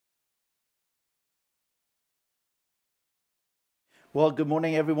Well, good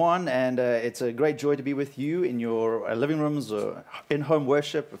morning, everyone, and it's a great joy to be with you in your living rooms or in-home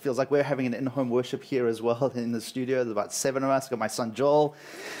worship. It feels like we're having an in-home worship here as well in the studio. There's about 7 of us. Got my son Joel.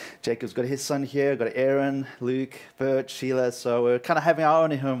 Jacob's got his son here. Got Aaron, Luke, Bert, Sheila. So we're kind of having our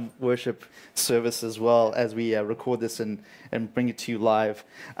own in-home worship service as well as we record this and bring it to you live.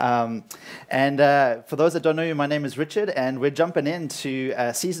 For those that don't know me, my name is Richard, and we're jumping into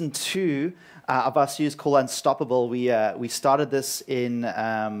season 2 of our series called Unstoppable. We started this in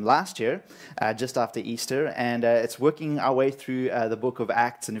last year, just after Easter, and it's working our way through the book of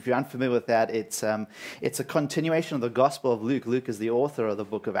Acts. And if you're unfamiliar with that, it's a continuation of the Gospel of Luke. Luke is the author of the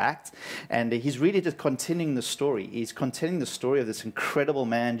book of Acts, and he's really just continuing the story. He's continuing the story of this incredible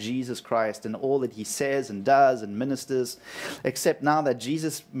man, Jesus Christ, and all that he says and does and ministers, except now that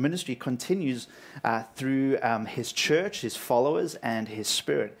Jesus' ministry continues through his church, his followers, and his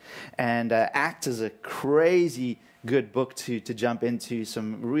spirit. And Acts is a crazy good book to jump into,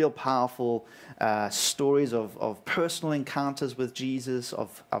 some real powerful stories of personal encounters with Jesus,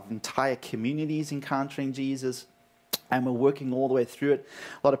 of entire communities encountering Jesus. And we're working all the way through it.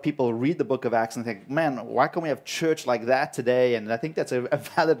 A lot of people read the book of Acts and think, man, why can't we have church like that today? And I think that's a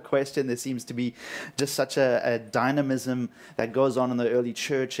valid question. There seems to be just such a dynamism that goes on in the early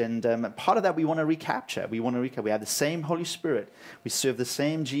church. And part of that we want to recapture. We have the same Holy Spirit. We serve the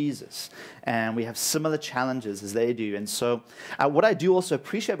same Jesus. And we have similar challenges as they do. And so what I do also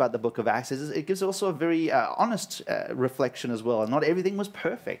appreciate about the book of Acts is it gives also a very honest reflection as well. Not everything was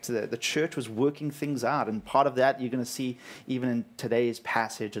perfect. The church was working things out. And part of that you're going to see even in today's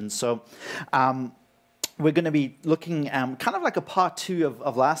passage. And so we're going to be looking kind of like a part 2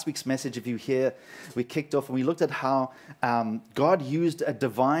 of last week's message. If you hear, we kicked off and we looked at how God used a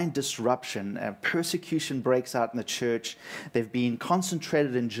divine disruption. Persecution breaks out in the church. They've been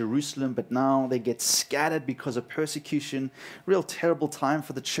concentrated in Jerusalem, but now they get scattered because of persecution. Real terrible time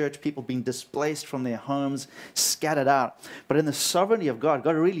for the church. People being displaced from their homes, scattered out. But in the sovereignty of God,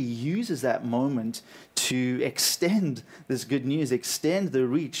 God really uses that moment to extend this good news, extend the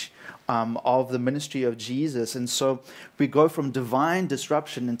reach of the ministry of Jesus. And so we go from divine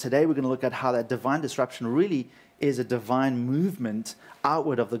disruption, and today we're going to look at how that divine disruption really is a divine movement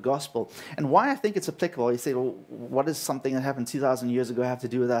outward of the gospel. And why I think it's applicable, you say, well, what does something that happened 2,000 years ago have to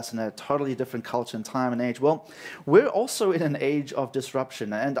do with us in a totally different culture and time and age? Well, we're also in an age of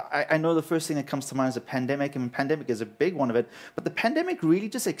disruption. And I know the first thing that comes to mind is a pandemic, and the pandemic is a big one of it. But the pandemic really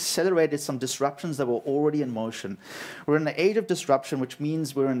just accelerated some disruptions that were already in motion. We're in the age of disruption, which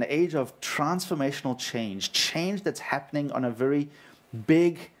means we're in the age of transformational change that's happening on a very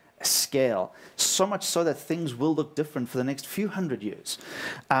big scale, so much so that things will look different for the next few hundred years.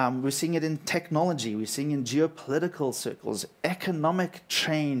 We're seeing it in technology, we're seeing it in geopolitical circles, economic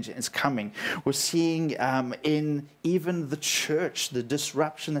change is coming. We're seeing in even the church, the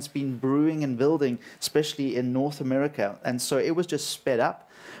disruption that's been brewing and building, especially in North America. And so it was just sped up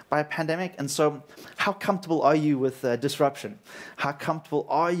by a pandemic. And so how comfortable are you with disruption? How comfortable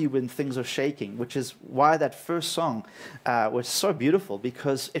are you when things are shaking? Which is why that first song was so beautiful,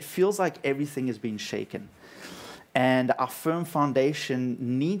 because it feels like everything is being shaken. And our firm foundation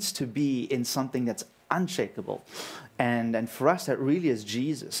needs to be in something that's unshakable. And for us, that really is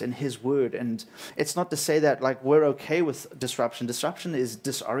Jesus and his word. And it's not to say that like we're okay with disruption. Disruption is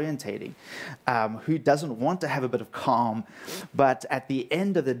disorientating. Who doesn't want to have a bit of calm? But at the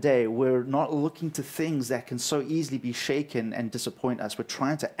end of the day, we're not looking to things that can so easily be shaken and disappoint us. We're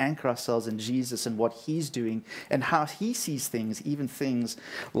trying to anchor ourselves in Jesus and what he's doing and how he sees things, even things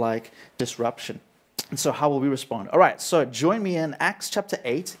like disruption. And so how will we respond? All right, so join me in Acts chapter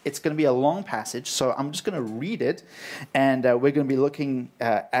 8. It's going to be a long passage, so I'm just going to read it, and we're going to be looking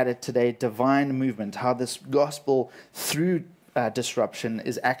at it today, divine movement, how this gospel through disruption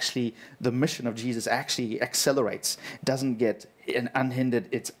is actually the mission of Jesus actually accelerates. It doesn't get unhindered,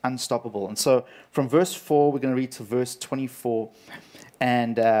 it's unstoppable. And so from verse 4, we're going to read to verse 24,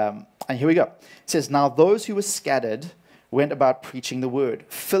 and here we go. It says, "Now those who were scattered went about preaching the word.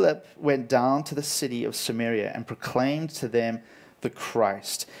 Philip went down to the city of Samaria and proclaimed to them the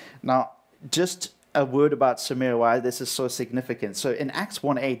Christ." Now, just a word about Samaria, why this is so significant. So in Acts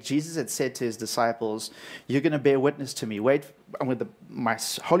 1:8, Jesus had said to his disciples, "You're going to bear witness to me. My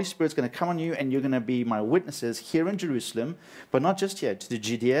Holy Spirit's going to come on you, and you're going to be my witnesses here in Jerusalem, but not just here, to the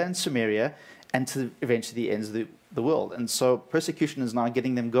Judea and Samaria, and to eventually the ends of the world." And so persecution is now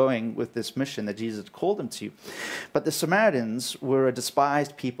getting them going with this mission that Jesus called them to. But the Samaritans were a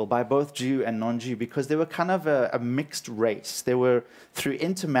despised people by both Jew and non-Jew, because they were kind of a mixed race. They were through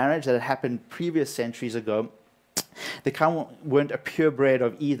intermarriage that had happened previous centuries ago. They kind of weren't a purebred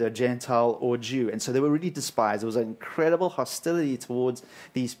of either Gentile or Jew. And so they were really despised. There was an incredible hostility towards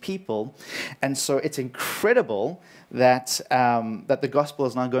these people. And so it's incredible that, that the gospel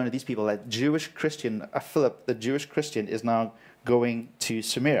is now going to these people, that Jewish Christian, Philip, the Jewish Christian, is now going to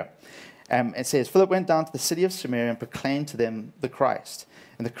Samaria. It says, Philip went down to the city of Samaria and proclaimed to them the Christ.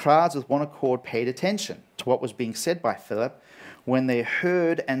 And the crowds with one accord paid attention to what was being said by Philip when they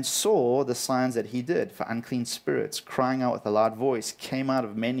heard and saw the signs that he did. For unclean spirits, crying out with a loud voice, came out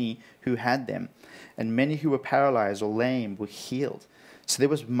of many who had them, and many who were paralyzed or lame were healed. So there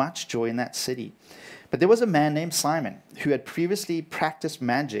was much joy in that city. But there was a man named Simon who had previously practiced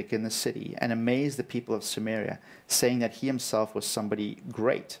magic in the city and amazed the people of Samaria, saying that he himself was somebody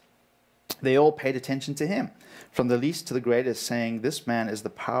great. They all paid attention to him, from the least to the greatest, saying, "This man is the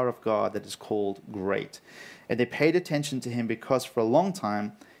power of God that is called great." And they paid attention to him because for a long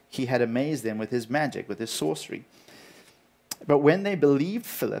time he had amazed them with his magic, with his sorcery. But when they believed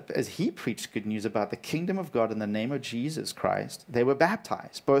Philip as he preached good news about the kingdom of God in the name of Jesus Christ, they were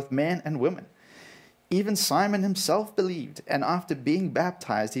baptized, both men and women. Even Simon himself believed, and after being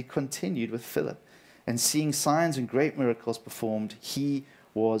baptized, he continued with Philip. And seeing signs and great miracles performed, he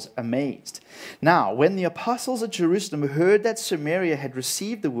was amazed. Now, when the apostles at Jerusalem heard that Samaria had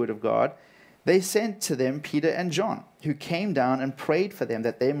received the word of God, they sent to them Peter and John, who came down and prayed for them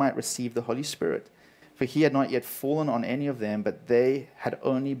that they might receive the Holy Spirit. For he had not yet fallen on any of them, but they had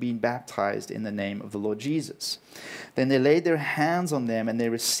only been baptized in the name of the Lord Jesus. Then they laid their hands on them, and they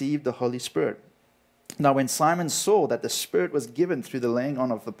received the Holy Spirit. Now when Simon saw that the Spirit was given through the laying on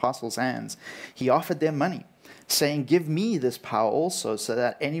of the apostles' hands, he offered them money, saying, "Give me this power also, so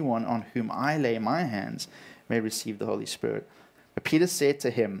that anyone on whom I lay my hands may receive the Holy Spirit." But Peter said to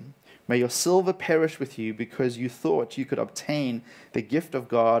him, "May your silver perish with you, because you thought you could obtain the gift of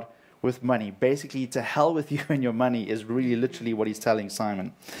God with money." Basically, to hell with you and your money is really literally what he's telling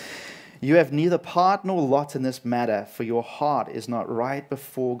Simon. "You have neither part nor lot in this matter, for your heart is not right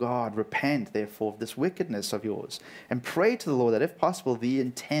before God. Repent, therefore, of this wickedness of yours, and pray to the Lord that, if possible, the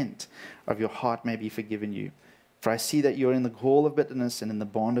intent of your heart may be forgiven you. For I see that you are in the gall of bitterness and in the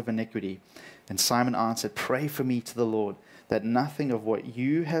bond of iniquity." And Simon answered, "Pray for me to the Lord, that nothing of what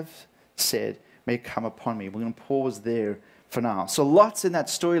you have said may come upon me." We're going to pause there for now. So lots in that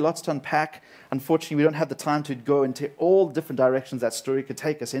story, lots to unpack. Unfortunately, we don't have the time to go into all different directions that story could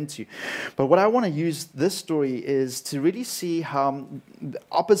take us into. But what I want to use this story is to really see how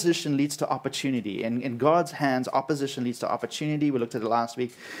opposition leads to opportunity. And in God's hands, opposition leads to opportunity. We looked at it last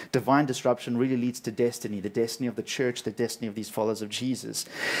week. Divine disruption really leads to destiny, the destiny of the church, the destiny of these followers of Jesus.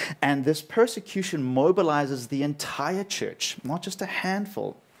 And this persecution mobilizes the entire church, not just a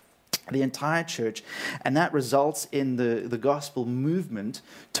handful, the entire church, and that results in the gospel movement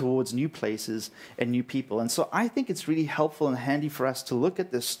towards new places and new people. And so I think it's really helpful and handy for us to look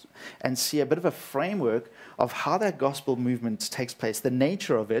at this and see a bit of a framework of how that gospel movement takes place, the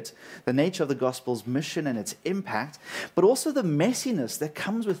nature of it, the nature of the gospel's mission and its impact, but also the messiness that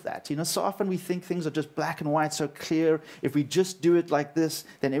comes with that. You know, so often we think things are just black and white, so clear. If we just do it like this,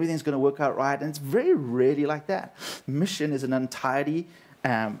 then everything's going to work out right. And it's very rarely like that. Mission is an untidy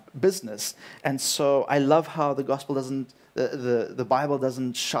business. And so I love how the gospel doesn't, the Bible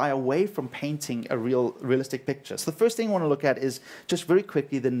doesn't shy away from painting a realistic picture. So the first thing I want to look at is just very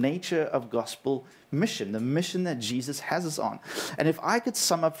quickly the nature of gospel mission, the mission that Jesus has us on. And if I could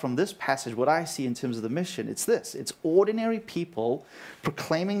sum up from this passage what I see in terms of the mission, it's this. It's ordinary people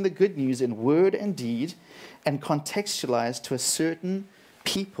proclaiming the good news in word and deed and contextualized to a certain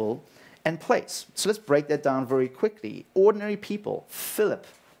people and place. So let's break that down very quickly. Ordinary people. Philip.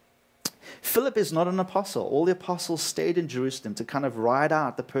 Philip is not an apostle. All the apostles stayed in Jerusalem to kind of ride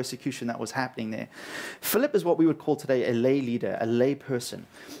out the persecution that was happening there. Philip is what we would call today a lay leader, a lay person,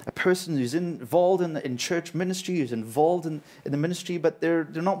 a person who's involved in church ministry, who's involved in the ministry, but they're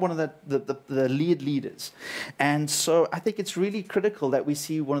not one of the leaders. And so I think it's really critical that we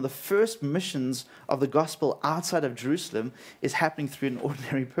see one of the first missions of the gospel outside of Jerusalem is happening through an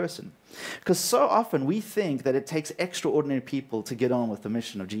ordinary person. Because so often we think that it takes extraordinary people to get on with the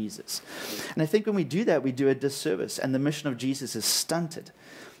mission of Jesus. And I think when we do that, we do a disservice, and the mission of Jesus is stunted.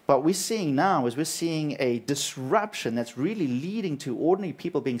 What we're seeing now is we're seeing a disruption that's really leading to ordinary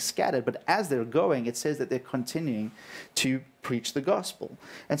people being scattered, but as they're going, it says that they're continuing to preach the gospel.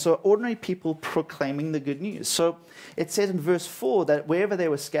 And so ordinary people proclaiming the good news. So it says in verse 4 that wherever they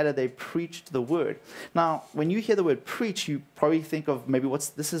were scattered, they preached the word. Now, when you hear the word preach, you probably think of maybe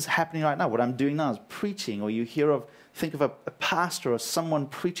this is happening right now. What I'm doing now is preaching, or you think of a pastor or someone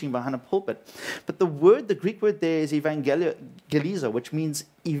preaching behind a pulpit. But the Greek word there is evangelizo, which means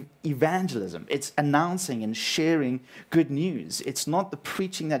evangelism. It's announcing and sharing good news. It's not the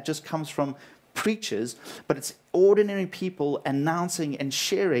preaching that just comes from preachers, but it's ordinary people announcing and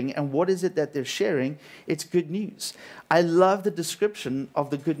sharing. And what is it that they're sharing? It's good news. I love the description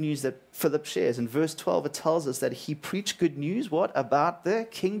of the good news that Philip shares. In verse 12, it tells us that he preached good news, what? About the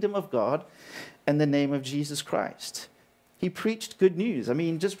kingdom of God and the name of Jesus Christ. He preached good news. I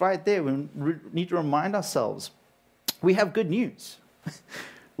mean, just right there, we need to remind ourselves, we have good news.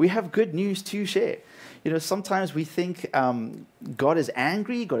 We have good news to share. You know, sometimes we think God is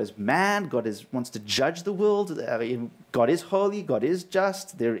angry, God is mad, God wants to judge the world. God is holy, God is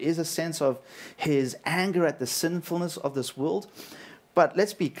just. There is a sense of his anger at the sinfulness of this world. But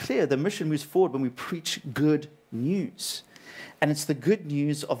let's be clear, the mission moves forward when we preach good news. And it's the good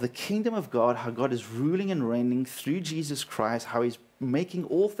news of the kingdom of God, how God is ruling and reigning through Jesus Christ, how he's making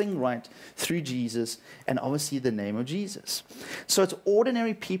all things right through Jesus, and obviously the name of Jesus. So it's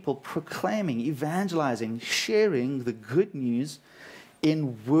ordinary people proclaiming, evangelizing, sharing the good news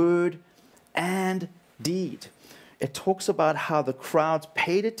in word and deed. It talks about how the crowds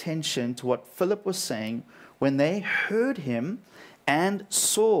paid attention to what Philip was saying when they heard him and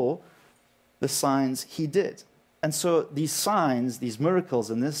saw the signs he did. And so these signs, these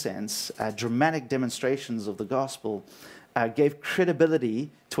miracles in this sense, dramatic demonstrations of the gospel, gave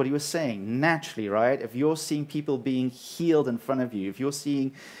credibility to what he was saying, naturally, right? If you're seeing people being healed in front of you, if you're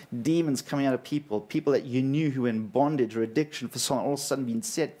seeing demons coming out of people that you knew who were in bondage or addiction, for someone all of a sudden being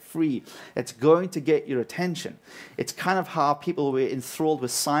set free, it's going to get your attention. It's kind of how people were enthralled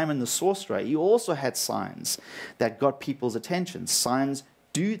with Simon the sorcerer. He also had signs that got people's attention. Signs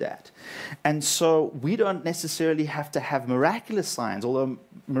do that. And so we don't necessarily have to have miraculous signs, although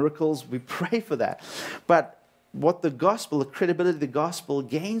miracles, we pray for that. But what the gospel, the credibility of the gospel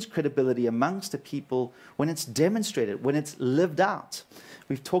gains credibility amongst the people when it's demonstrated, when it's lived out.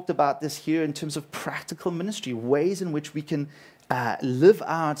 We've talked about this here in terms of practical ministry, ways in which we can live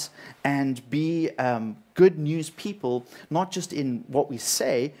out and be good news people, not just in what we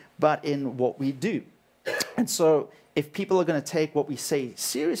say, but in what we do. And so if people are going to take what we say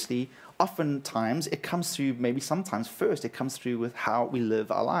seriously, oftentimes it comes through, maybe sometimes first, it comes through with how we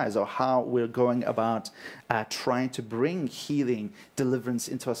live our lives or how we're going about trying to bring healing, deliverance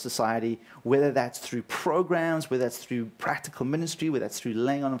into our society, whether that's through programs, whether that's through practical ministry, whether that's through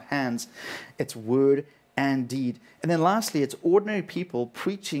laying on of hands. It's word and deed. And then lastly, it's ordinary people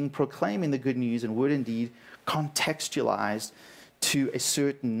preaching, proclaiming the good news in word and deed, contextualized to a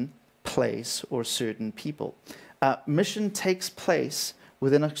certain place or certain people. Mission takes place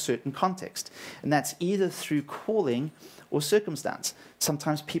within a certain context, and that's either through calling or circumstance.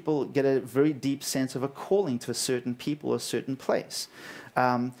 Sometimes people get a very deep sense of a calling to a certain people or a certain place.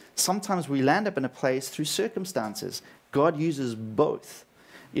 Sometimes we land up in a place through circumstances. God uses both.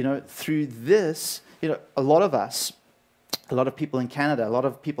 You know, through this, you know, a lot of us, a lot of people in Canada, a lot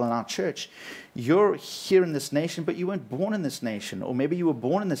of people in our church, you're here in this nation, but you weren't born in this nation. Or maybe you were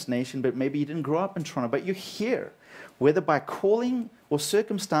born in this nation, but maybe you didn't grow up in Toronto, but you're here. Whether by calling or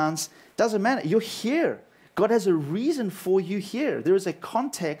circumstance, doesn't matter. You're here. God has a reason for you here. There is a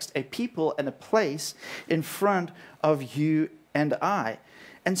context, a people, and a place in front of you and I.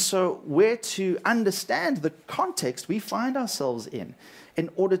 And so we're to understand the context we find ourselves in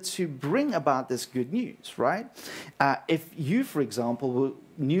order to bring about this good news, right? If you, for example,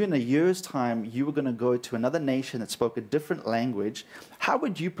 knew in a year's time you were going to go to another nation that spoke a different language, how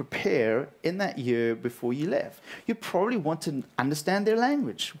would you prepare in that year before you left? You probably want to understand their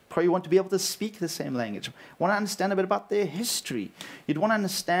language. Probably want to be able to speak the same language. Want to understand a bit about their history. You'd want to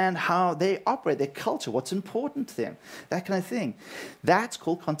understand how they operate, their culture, what's important to them, that kind of thing. That's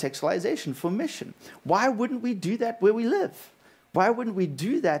called contextualization for mission. Why wouldn't we do that where we live? Why wouldn't we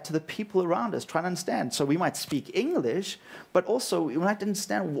do that to the people around us, try to understand? So we might speak English, but also we might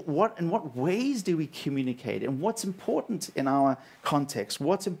understand in what ways do we communicate and what's important in our context,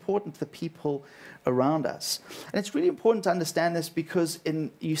 what's important to the people around us. And it's really important to understand this because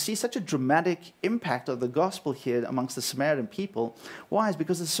you see such a dramatic impact of the gospel here amongst the Samaritan people. Why? It's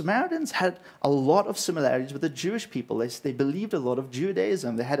because the Samaritans had a lot of similarities with the Jewish people. They believed a lot of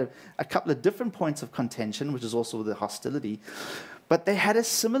Judaism. They had a couple of different points of contention, which is also the hostility. But they had a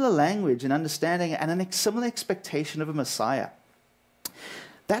similar language and understanding and a similar expectation of a Messiah.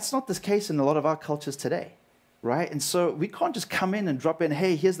 That's not the case in a lot of our cultures today. right? And so we can't just come in and drop in,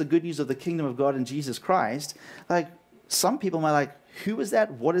 hey, here's the good news of the kingdom of God in Jesus Christ. Like, some people might like, who is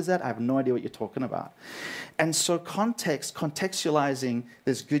that? What is that? I have no idea what you're talking about. And so contextualizing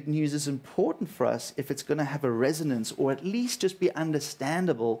this good news is important for us if it's going to have a resonance, or at least just be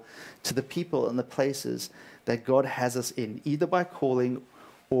understandable to the people and the places that God has us in, either by calling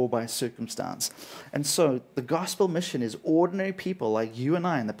or by circumstance. And so the gospel mission is ordinary people like you and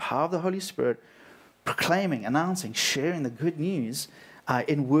I, in the power of the Holy Spirit, proclaiming, announcing, sharing the good news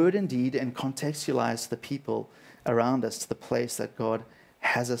in word and deed, and contextualize the people around us to the place that God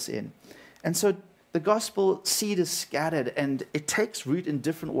has us in. And so the gospel seed is scattered, and it takes root in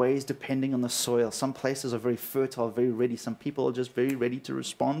different ways depending on the soil. Some places are very fertile, very ready. Some people are just very ready to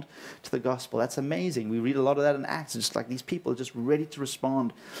respond to the gospel. That's amazing. We read a lot of that in Acts. It's just like these people are just ready to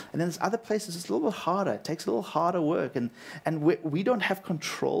respond. And then there's other places it's a little bit harder. It takes a little harder work, and we don't have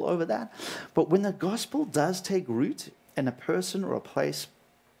control over that. But when the gospel does take root in a person or a place,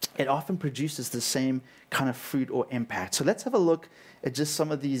 it often produces the same kind of fruit or impact. So let's have a look at just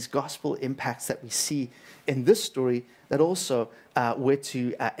some of these gospel impacts that we see in this story that also we're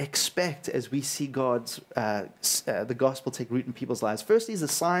to expect as we see the gospel take root in people's lives. Firstly is the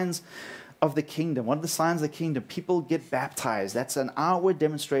signs of the kingdom. What are the signs of the kingdom? People get baptized. That's an outward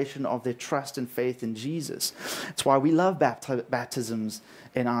demonstration of their trust and faith in Jesus. That's why we love baptisms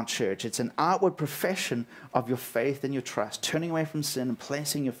in our church. It's an outward profession of your faith and your trust, turning away from sin and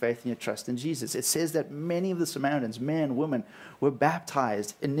placing your faith and your trust in Jesus. It says that many of the Samaritans, men, women, were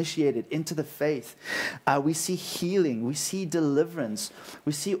baptized, initiated into the faith. We see healing. We see deliverance.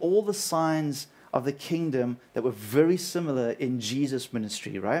 We see all the signs of the kingdom that were very similar in Jesus'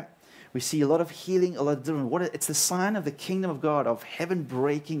 ministry, right? We see a lot of healing, a lot of deliverance. It's the sign of the kingdom of God, of heaven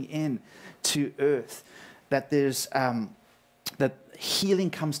breaking in to earth, that there's that healing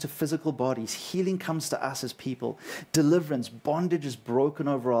comes to physical bodies, healing comes to us as people, deliverance, bondage is broken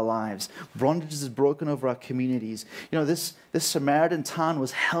over our lives, bondage is broken over our communities. You know, this Samaritan town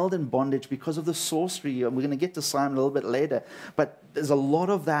was held in bondage because of the sorcery, and we're going to get to Simon a little bit later, but there's a lot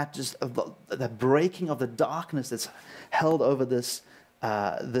of that, just the breaking of the darkness that's held over this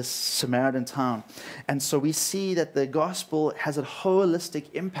Samaritan town. And so we see that the gospel has a holistic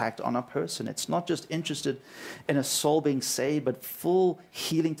impact on a person. It's not just interested in a soul being saved, but full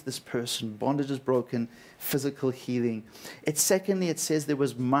healing to this person. Bondage is broken, physical healing. Secondly, it says there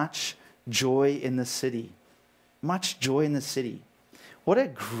was much joy in the city. Much joy in the city. What a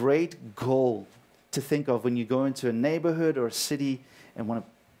great goal to think of when you go into a neighborhood or a city and want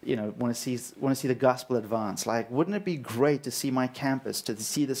to see the gospel advance. Like, wouldn't it be great to see my campus, to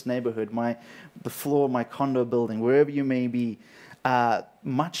see this neighborhood, the floor of my condo building, wherever you may be,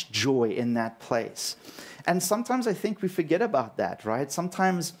 much joy in that place. And sometimes I think we forget about that, right?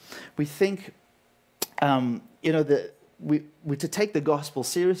 Sometimes we think, we to take the gospel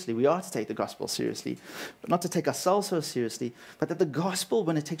seriously. We are to take the gospel seriously, but not to take ourselves so seriously, but that the gospel,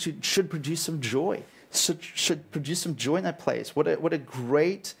 when it takes you, should produce some joy. Should produce some joy in that place. What a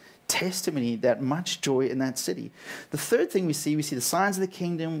great testimony, that much joy in that city. The third thing we see the signs of the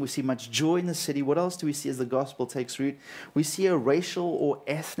kingdom, we see much joy in the city. What else do we see as the gospel takes root? We see a racial or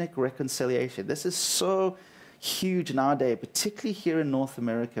ethnic reconciliation. This is so huge in our day, particularly here in North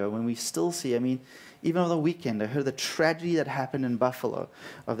America, when we still see, even over the weekend, I heard the tragedy that happened in Buffalo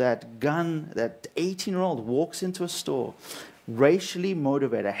of that 18-year-old walks into a store, racially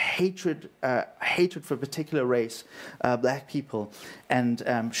motivated, hatred for a particular race, black people, and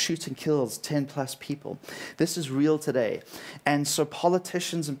shoots and kills 10 plus people. This is real today. And so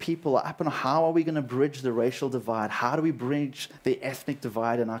politicians and people are up on how are we going to bridge the racial divide? How do we bridge the ethnic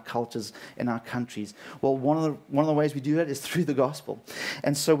divide in our cultures, in our countries? Well, one of the ways we do that is through the gospel.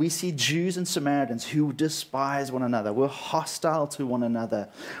 And so we see Jews and Samaritans who despise one another. We're hostile to one another.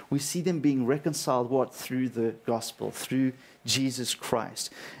 We see them being reconciled, through the gospel, through Jesus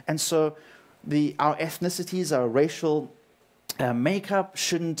Christ. And so our ethnicities, our racial makeup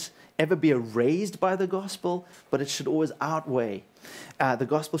shouldn't ever be erased by the gospel, but it should always outweigh. The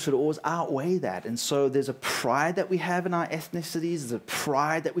gospel should always outweigh that. And so there's a pride that we have in our ethnicities, there's a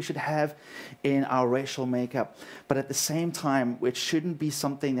pride that we should have in our racial makeup, but at the same time, it shouldn't be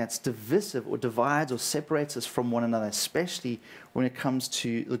something that's divisive or divides or separates us from one another, especially when it comes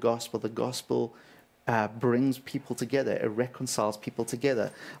to the gospel. The gospel brings people together, it reconciles people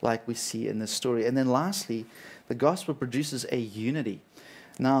together, like we see in this story. And then lastly, the gospel produces a unity.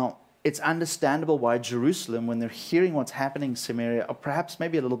 Now, it's understandable why Jerusalem, when they're hearing what's happening in Samaria, are perhaps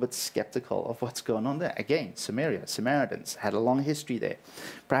maybe a little bit skeptical of what's going on there. Again, Samaritans had a long history there.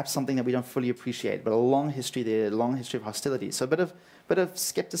 Perhaps something that we don't fully appreciate, but a long history there, a long history of hostility. So a bit of bit of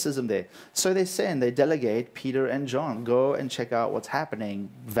skepticism there. So they send, they delegate Peter and John, go and check out what's happening,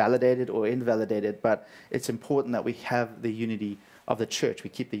 validated or invalidated, but it's important that we have the unity of the church. We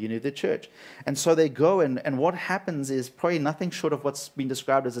keep the unity of the church. And so they go, and what happens is probably nothing short of what's been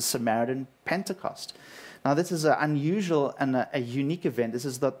described as a Samaritan Pentecost. Now, this is an unusual and a unique event. This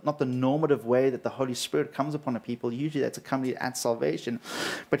is not the normative way that the Holy Spirit comes upon a people. Usually that's accompanied at salvation.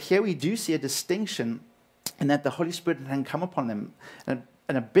 But here we do see a distinction in that the Holy Spirit can come upon them.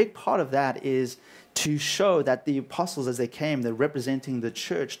 And a big part of that is to show that the apostles, as they came, they're representing the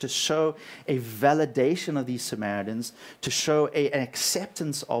church, to show a validation of these Samaritans, to show an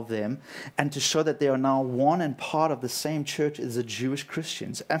acceptance of them, and to show that they are now one and part of the same church as the Jewish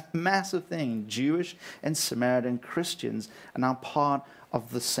Christians. A massive thing. Jewish and Samaritan Christians are now part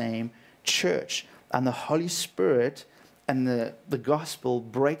of the same church. And the Holy Spirit and the gospel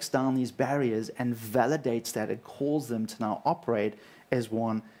breaks down these barriers and validates that and calls them to now operate as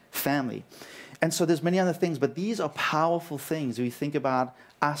one family. And so there's many other things, but these are powerful things. We think about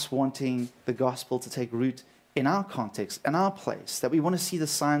us wanting the gospel to take root in our context, in our place, that we want to see the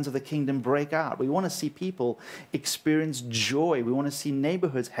signs of the kingdom break out. We want to see people experience joy. We want to see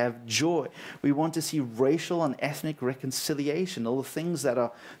neighborhoods have joy. We want to see racial and ethnic reconciliation, all the things that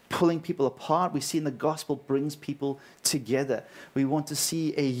are pulling people apart. We see in the gospel brings people together. We want to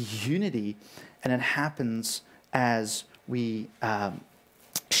see a unity, and it happens as we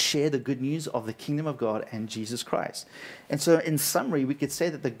share the good news of the kingdom of God and Jesus Christ. And so in summary, we could say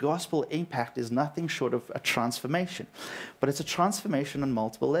that the gospel impact is nothing short of a transformation, but it's a transformation on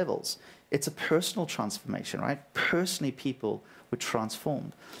multiple levels. It's a personal transformation, right? Personally, people were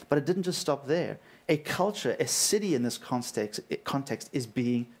transformed, but it didn't just stop there. A culture, a city in this context is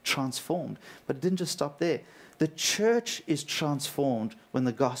being transformed, but it didn't just stop there. The church is transformed when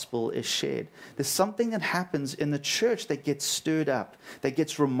the gospel is shared. There's something that happens in the church that gets stirred up, that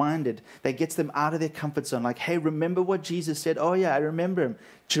gets reminded, that gets them out of their comfort zone. Like, hey, remember what Jesus said? Oh yeah, I remember him.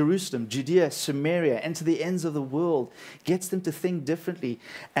 Jerusalem, Judea, Samaria, and to the ends of the world. Gets them to think differently.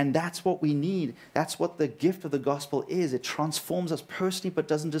 And that's what we need. That's what the gift of the gospel is. It transforms us personally, but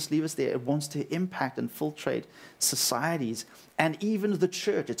doesn't just leave us there. It wants to impact and infiltrate societies and even the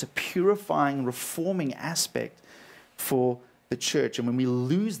church. It's a purifying, reforming aspect for the church. And when we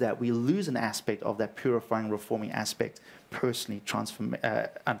lose that, we lose an aspect of that purifying, reforming aspect personally,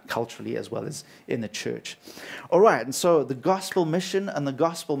 culturally, as well as in the church. All right, and so the gospel mission and the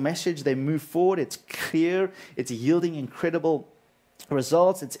gospel message, they move forward. It's clear. It's yielding incredible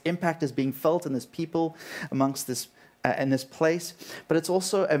results. Its impact is being felt in this people amongst this in this place, but it's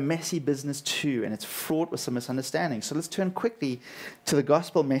also a messy business too, and it's fraught with some misunderstandings. So let's turn quickly to the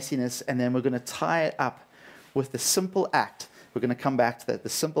gospel messiness, and then we're going to tie it up with the simple act. We're going to come back to that, the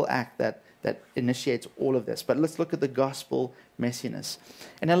simple act that initiates all of this. But let's look at the gospel messiness.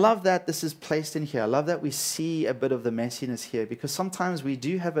 And I love that this is placed in here. I love that we see a bit of the messiness here, because sometimes we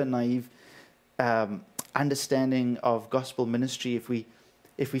do have a naive understanding of gospel ministry.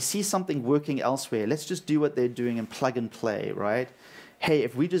 If we see something working elsewhere, let's just do what they're doing and plug and play, right? Hey,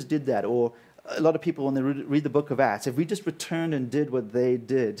 if we just did that, or a lot of people when they read the book of Acts, if we just returned and did what they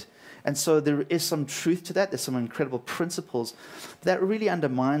did. And so there is some truth to that. There's some incredible principles that really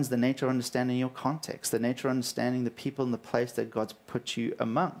undermines the nature of understanding your context, the nature of understanding the people and the place that God's put you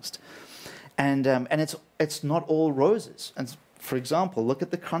amongst. And it's not all roses. And for example, look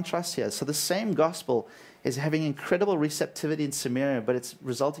at the contrast here. So the same gospel is having incredible receptivity in Samaria, but it's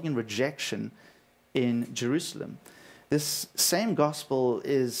resulting in rejection in Jerusalem. This same gospel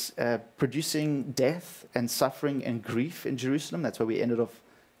is producing death and suffering and grief in Jerusalem. That's where we ended off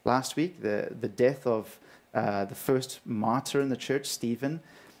last week. The death of the first martyr in the church, Stephen,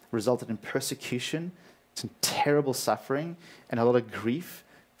 resulted in persecution, some terrible suffering, and a lot of grief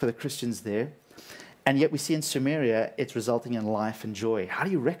for the Christians there. And yet we see in Samaria, it's resulting in life and joy. How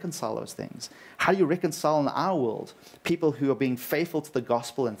do you reconcile those things? How do you reconcile in our world people who are being faithful to the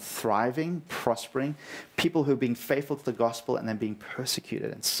gospel and thriving, prospering, people who are being faithful to the gospel and then being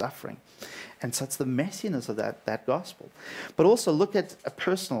persecuted and suffering? And so it's the messiness of that gospel. But also look at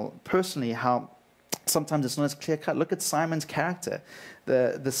personally how sometimes it's not as clear-cut. Look at Simon's character,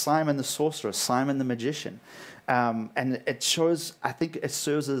 the Simon the sorcerer, Simon the magician. And it shows, I think it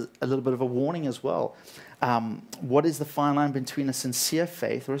serves as a little bit of a warning as well. What is the fine line between a sincere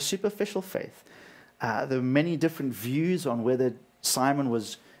faith or a superficial faith? There are many different views on whether Simon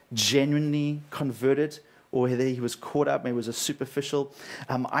was genuinely converted or whether he was caught up, maybe it was a superficial.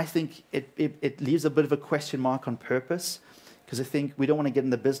 I think it leaves a bit of a question mark on purpose, because I think we don't want to get in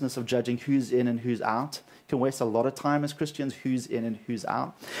the business of judging who's in and who's out. You can waste a lot of time as Christians, who's in and who's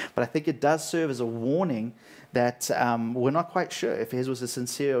out. But I think it does serve as a warning that we're not quite sure if his was a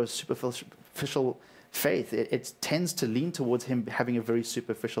sincere or superficial faith. It tends to lean towards him having a very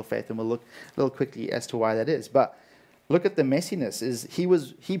superficial faith, and we'll look a little quickly as to why that is. But look at the messiness.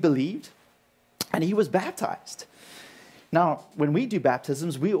 He believed, and he was baptized. Now, when we do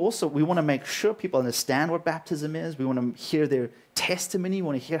baptisms, we want to make sure people understand what baptism is. We want to hear their testimony. We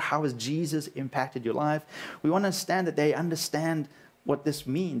want to hear how has Jesus impacted your life. We want to understand that they understand what this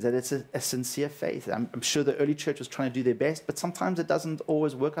means, that it's a sincere faith. I'm sure the early church was trying to do their best, but sometimes it doesn't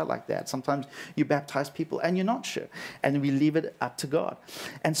always work out like that. Sometimes you baptize people and you're not sure, and we leave it up to God.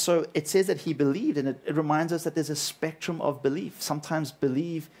 And so it says that he believed, and it reminds us that there's a spectrum of belief. Sometimes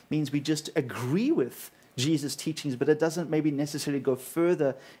believe means we just agree with Jesus' teachings, but it doesn't maybe necessarily go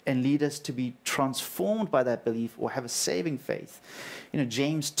further and lead us to be transformed by that belief or have a saving faith.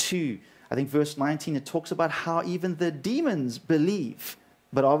 James 2, I think verse 19, it talks about how even the demons believe,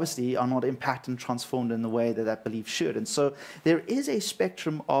 but obviously are not impacted and transformed in the way that belief should. And so there is a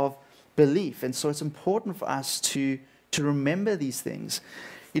spectrum of belief, and so it's important for us to remember these things.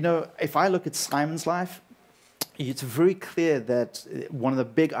 If I look at Simon's life, it's very clear that one of the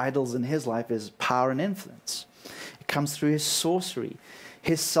big idols in his life is power and influence. It comes through his sorcery,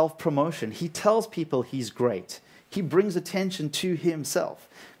 his self-promotion. He tells people he's great. He brings attention to himself.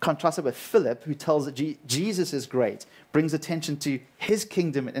 Contrast it with Philip, who tells that Jesus is great, brings attention to his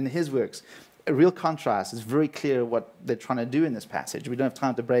kingdom and his works. A real contrast. It's very clear what they're trying to do in this passage. We don't have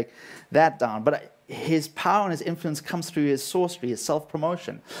time to break that down. But his power and his influence comes through his sorcery, his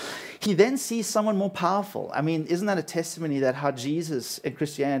self-promotion. He then sees someone more powerful. I mean, isn't that a testimony that how Jesus in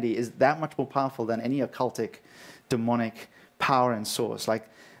Christianity is that much more powerful than any occultic, demonic power and source? Like,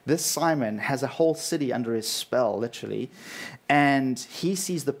 this Simon has a whole city under his spell, literally, and he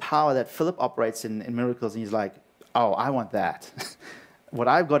sees the power that Philip operates in miracles, and he's like, oh, I want that. What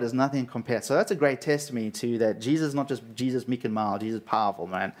I've got is nothing compared. So that's a great testimony to that Jesus is not just Jesus meek and mild, Jesus is powerful,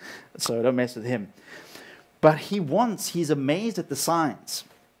 man. So don't mess with him. But he's amazed at the signs.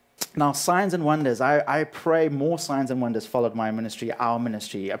 Now, signs and wonders, I pray more signs and wonders followed my ministry, our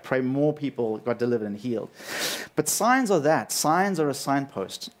ministry. I pray more people got delivered and healed. But signs are that. Signs are a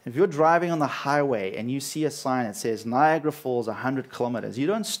signpost. If you're driving on the highway and you see a sign that says Niagara Falls 100 kilometers, you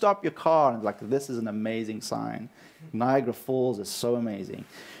don't stop your car and like, this is an amazing sign. Niagara Falls is so amazing.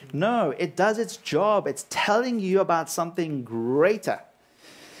 No, it does its job. It's telling you about something greater.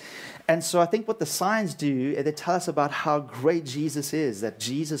 And so I think what the signs do is they tell us about how great Jesus is, that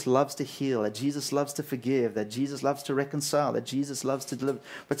Jesus loves to heal, that Jesus loves to forgive, that Jesus loves to reconcile, that Jesus loves to deliver.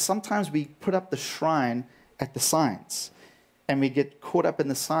 But sometimes we put up the shrine at the signs, and we get caught up in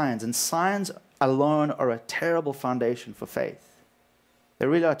the signs. And signs alone are a terrible foundation for faith. They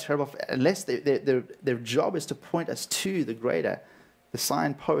really are terrible, unless their job is to point us to the greater. The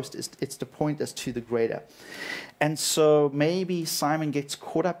signpost it's to point us to the greater. And so maybe Simon gets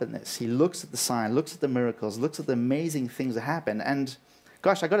caught up in this. He looks at the sign, looks at the miracles, looks at the amazing things that happen. And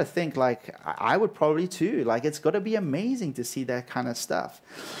gosh, I got to think, like, I would probably too. Like, it's got to be amazing to see that kind of stuff.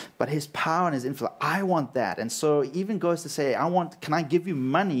 But his power and his influence, I want that. And so he even goes to say, can I give you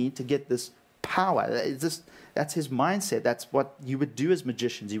money to get this power? That's his mindset. That's what you would do as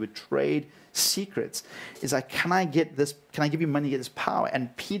magicians. You would trade secrets. It's like, can I give you money to get this power?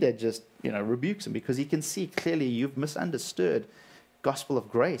 And Peter just, rebukes him, because he can see clearly you've misunderstood gospel of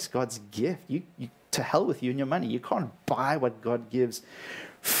grace, God's gift. You to hell with you and your money. You can't buy what God gives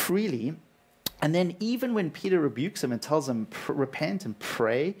freely. And then even when Peter rebukes him and tells him, repent and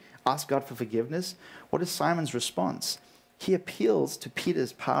pray, ask God for forgiveness, what is Simon's response? He appeals to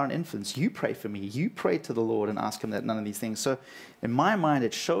Peter's power and influence. You pray for me. You pray to the Lord and ask him that none of these things. So in my mind,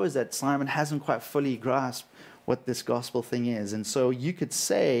 it shows that Simon hasn't quite fully grasped what this gospel thing is. And so you could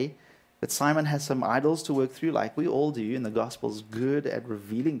say that Simon has some idols to work through, like we all do, and the gospel's good at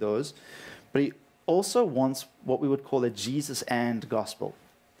revealing those. But he also wants what we would call a Jesus and gospel.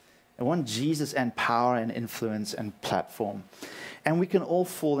 I want Jesus and power and influence and platform. And we can all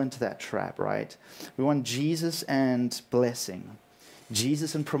fall into that trap, right? We want Jesus and blessing,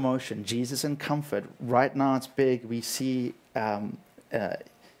 Jesus and promotion, Jesus and comfort. Right now it's big. We see a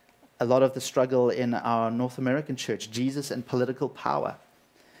lot of the struggle in our North American church, Jesus and political power,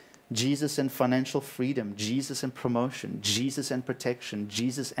 Jesus and financial freedom, Jesus and promotion, Jesus and protection,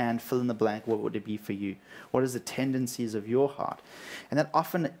 Jesus and fill in the blank. What would it be for you? What is the tendencies of your heart? And that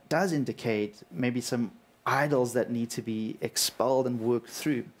often does indicate maybe some idols that need to be expelled and worked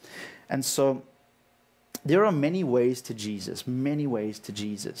through. And so there are many ways to Jesus, many ways to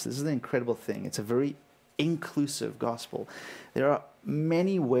Jesus. This is the incredible thing. It's a very inclusive gospel. There are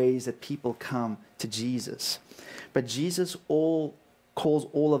many ways that people come to Jesus, but Jesus calls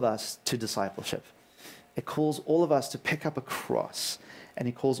all of us to discipleship. It calls all of us to pick up a cross, and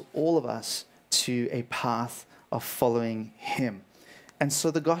he calls all of us to a path of following him. And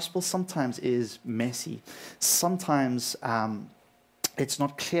so the gospel sometimes is messy. Sometimes it's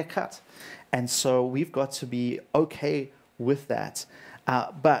not clear-cut. And so we've got to be okay with that.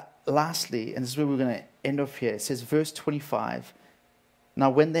 But lastly, and this is where we're going to end off here, it says, verse 25, now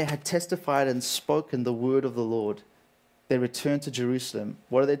when they had testified and spoken the word of the Lord, they returned to Jerusalem.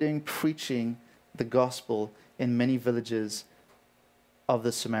 What are they doing? Preaching the gospel in many villages of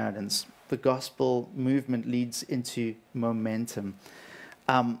the Samaritans. The gospel movement leads into momentum.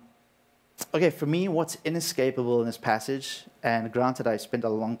 Okay, for me, what's inescapable in this passage, and granted I spent a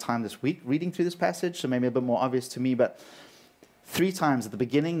long time this week reading through this passage, so maybe a bit more obvious to me, but 3 times at the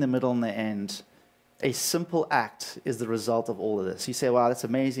beginning, the middle, and the end, a simple act is the result of all of this. You say, wow, that's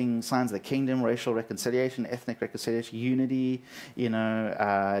amazing, signs of the kingdom, racial reconciliation, ethnic reconciliation, unity,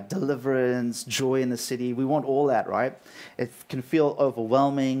 deliverance, joy in the city. We want all that, right? It can feel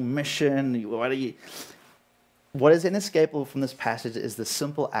overwhelming, mission, what is inescapable from this passage is the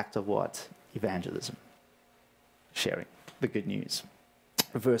simple act of what? Evangelism. Sharing the good news.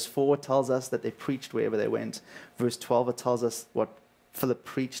 Verse 4 tells us that they preached wherever they went. Verse 12, it tells us what Philip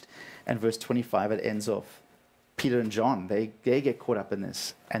preached. And verse 25, it ends off. Peter and John, they get caught up in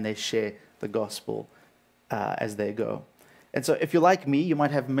this, and they share the gospel as they go. And so if you're like me, you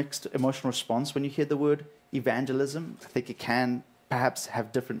might have mixed emotional response when you hear the word evangelism. I think it can perhaps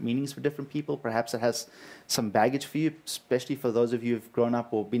have different meanings for different people. Perhaps it has some baggage for you, especially for those of you who've grown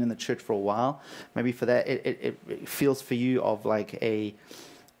up or been in the church for a while. Maybe for that, it feels for you of like a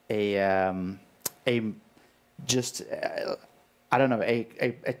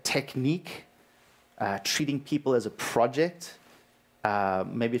technique, treating people as a project.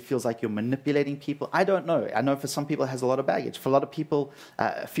 Maybe it feels like you're manipulating people. I don't know. I know for some people it has a lot of baggage. For a lot of people,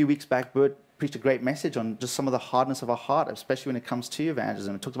 a few weeks back, Bert preached a great message on just some of the hardness of our heart, especially when it comes to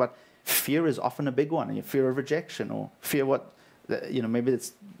evangelism. It talks about fear is often a big one, fear of rejection, or fear maybe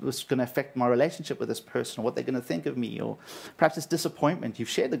it's going to affect my relationship with this person, or what they're going to think of me, or perhaps it's disappointment. You've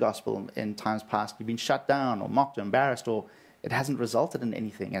shared the gospel in times past, you've been shut down, or mocked, or embarrassed, or it hasn't resulted in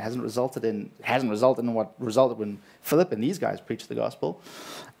anything. It hasn't resulted in what resulted when Philip and these guys preached the gospel.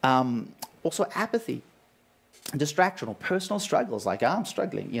 Also apathy, distraction, or personal struggles, like I'm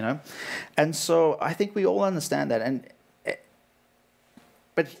struggling, And so I think we all understand that.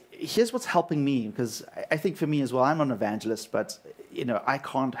 But here's what's helping me, because I think for me as well, I'm not an evangelist, but I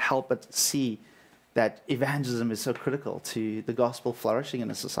can't help but see that evangelism is so critical to the gospel flourishing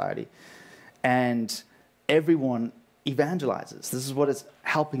in a society. And everyone evangelizes. This is what is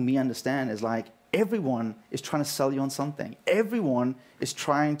helping me understand, is like everyone is trying to sell you on something. Everyone is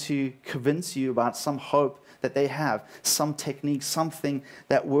trying to convince you about some hope that they have, some technique, something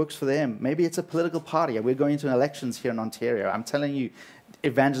that works for them. Maybe it's a political party. We're going into elections here in Ontario. I'm telling you,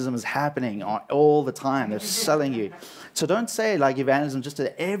 evangelism is happening all the time. They're selling you. So don't say like evangelism, just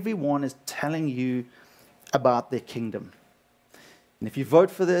that everyone is telling you about their kingdom. And if you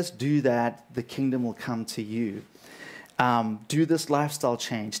vote for this, do that, the kingdom will come to you. Do this lifestyle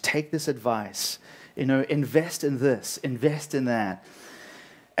change, take this advice, invest in this, invest in that.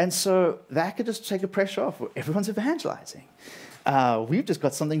 And so that could just take the pressure off. Everyone's evangelizing. We've just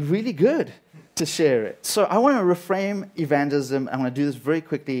got something really good to share it. So I want to reframe evangelism. I want to do this very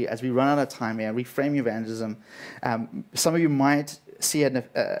quickly as we run out of time here. Reframe evangelism. Some of you might see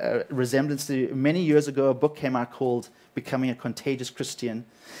a resemblance to, many years ago, a book came out called Becoming a Contagious Christian.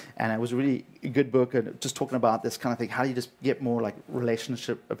 And it was a really good book, just talking about this kind of thing. How do you just get more like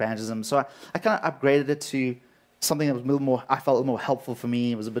relationship evangelism? So I kind of upgraded it to something that was a little more, I felt a little more helpful for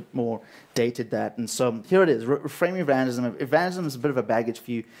me. It was a bit more dated that. And so here it is, reframing evangelism. Evangelism is a bit of a baggage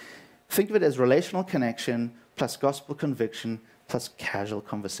for you. Think of it as relational connection plus gospel conviction plus casual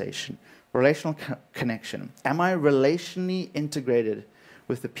conversation. Relational connection. Am I relationally integrated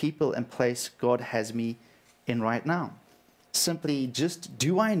with the people and place God has me in right now? Simply just,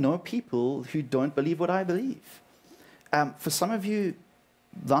 do I know people who don't believe what I believe? For some of you,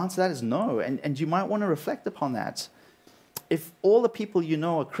 the answer to that is no, and you might want to reflect upon that. If all the people you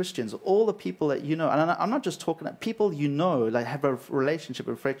know are Christians, all the people that you know, and I'm not just talking about people you know, like have a relationship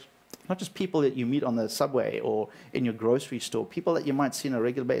with, not just people that you meet on the subway or in your grocery store, people that you might see on a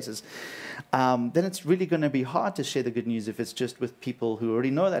regular basis, then it's really going to be hard to share the good news if it's just with people who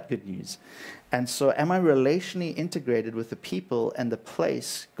already know that good news. And so am I relationally integrated with the people and the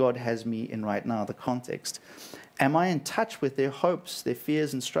place God has me in right now, the context? Am I in touch with their hopes, their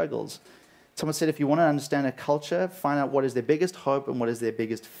fears and struggles? Someone said if you want to understand a culture, find out what is their biggest hope and what is their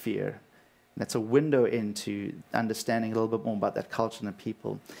biggest fear. And that's a window into understanding a little bit more about that culture and the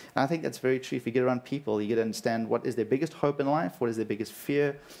people. And I think that's very true. If you get around people, you get to understand what is their biggest hope in life, what is their biggest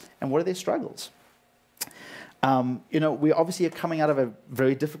fear, and what are their struggles. We obviously are coming out of a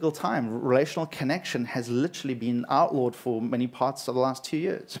very difficult time. Relational connection has literally been outlawed for many parts of the last 2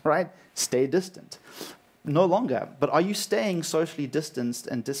 years, right? Stay distant. No longer. But are you staying socially distanced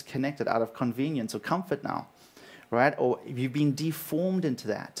and disconnected out of convenience or comfort now, right? Or have you been deformed into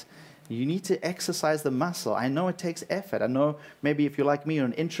that? You need to exercise the muscle. I know it takes effort. I know maybe if you're like me, you're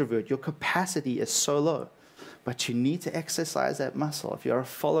an introvert, your capacity is so low. But you need to exercise that muscle. If you're a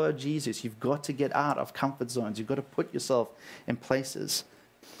follower of Jesus, you've got to get out of comfort zones. You've got to put yourself in places.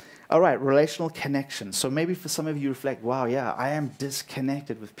 All right, relational connection. So maybe for some of you reflect, wow, yeah, I am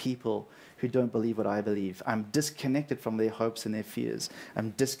disconnected with people who don't believe what I believe. I'm disconnected from their hopes and their fears.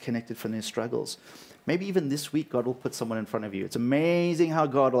 I'm disconnected from their struggles. Maybe even this week, God will put someone in front of you. It's amazing how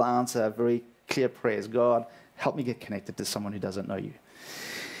God will answer very clear prayers. God, help me get connected to someone who doesn't know you.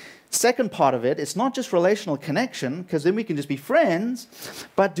 Second part of it, it's not just relational connection, because then we can just be friends,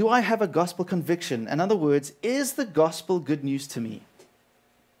 but do I have a gospel conviction? In other words, is the gospel good news to me?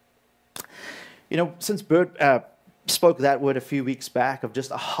 Since Bert spoke that word a few weeks back of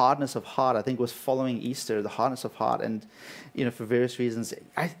just a hardness of heart, I think it was following Easter, the hardness of heart, and for various reasons,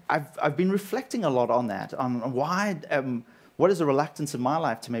 I've been reflecting a lot on that, on why, what is a reluctance in my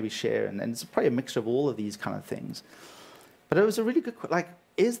life to maybe share, and it's probably a mixture of all of these kind of things. But it was a really good,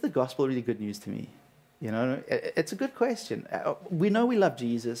 is the gospel really good news to me? It's a good question. We know we love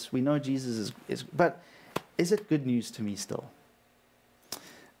Jesus. We know Jesus is, but is it good news to me still?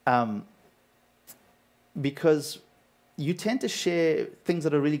 Because you tend to share things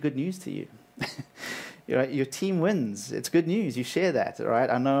that are really good news to you. Your team wins. It's good news. You share that, right?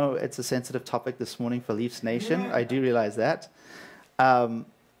 I know it's a sensitive topic this morning for Leafs Nation. I do realize that.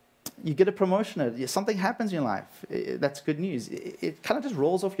 You get a promotion, something happens in your life. That's good news. It kind of just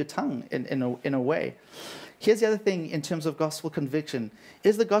rolls off your tongue in a way. Here's the other thing in terms of gospel conviction.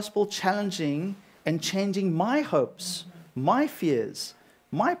 Is the gospel challenging and changing my hopes, my fears,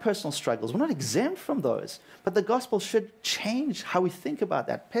 my personal struggles? We're not exempt from those, but the gospel should change how we think about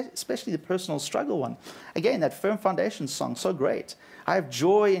that, especially the personal struggle one. Again, that Firm Foundation song, so great. I have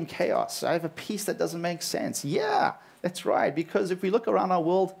joy in chaos. I have a peace that doesn't make sense. Yeah. That's right, because if we look around our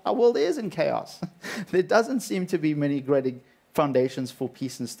world is in chaos. There doesn't seem to be many great foundations for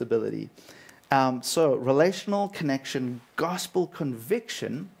peace and stability. So relational connection, gospel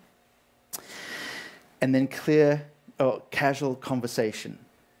conviction, and then clear or casual conversation.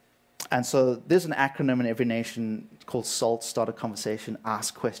 And so there's an acronym in every nation called SALT, start a conversation,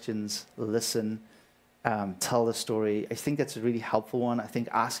 ask questions, listen, tell the story. I think that's a really helpful one. I think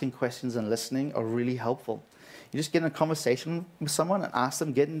asking questions and listening are really helpful. You just get in a conversation with someone and ask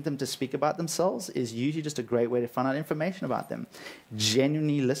them, getting them to speak about themselves is usually just a great way to find out information about them.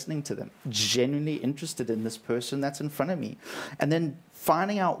 Genuinely listening to them, genuinely interested in this person that's in front of me. And then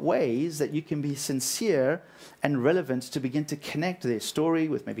finding out ways that you can be sincere and relevant to begin to connect their story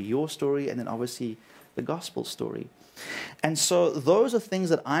with maybe your story and then obviously the gospel story. And so those are things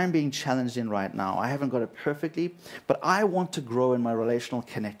that I'm being challenged in right now. I haven't got it perfectly, but I want to grow in my relational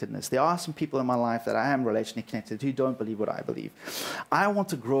connectedness. There are some people in my life that I am relationally connected to who don't believe what I believe. I want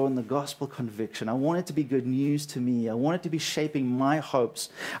to grow in the gospel conviction. I want it to be good news to me. I want it to be shaping my hopes.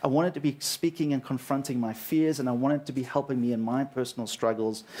 I want it to be speaking and confronting my fears, and I want it to be helping me in my personal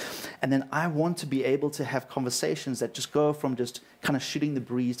struggles. And then I want to be able to have conversations that just go from just kind of shooting the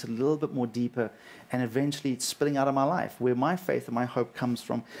breeze to a little bit more deeper and eventually spilling out of my life, where my faith and my hope comes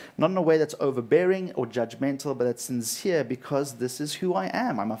from, not in a way that's overbearing or judgmental, but that's sincere because this is who I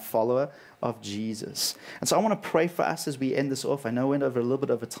am. I'm a follower of Jesus. And so I want to pray for us as we end this off. I know we went over a little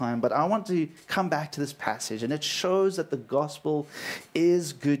bit over time, but I want to come back to this passage, and it shows that the gospel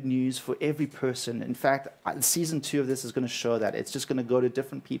is good news for every person. In fact, season 2 of this is going to show that. It's just going to go to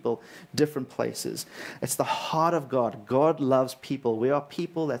different people, different places. It's the heart of God. God loves people. We are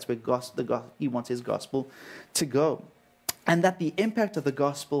people. That's where He wants His gospel to go. And that the impact of the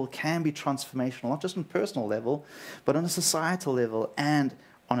gospel can be transformational, not just on a personal level, but on a societal level and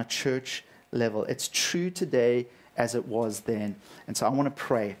on a church level. It's true today as it was then. And so I want to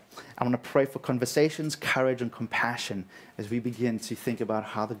pray. I want to pray for conversations, courage, and compassion as we begin to think about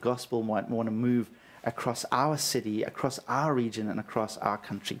how the gospel might want to move across our city, across our region, and across our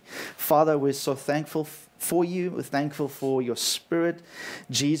country. Father, we're so thankful for you. We're thankful for your Spirit.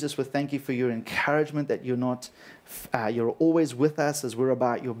 Jesus, we thank you for your encouragement that you're always with us as we're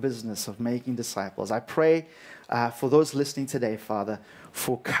about your business of making disciples. I pray for those listening today, Father,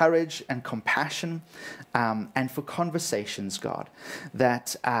 for courage and compassion and for conversations, God,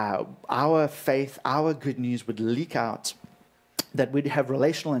 that our faith, our good news would leak out, that we'd have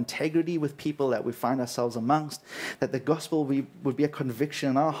relational integrity with people that we find ourselves amongst, that the gospel would be a conviction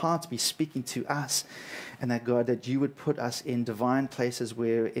in our hearts, be speaking to us, and that, God, that you would put us in divine places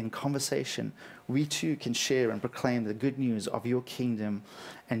where in conversation we too can share and proclaim the good news of your kingdom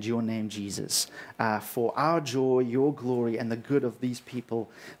and your name, Jesus, for our joy, your glory, and the good of these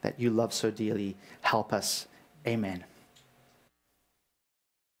people that you love so dearly. Help us. Amen.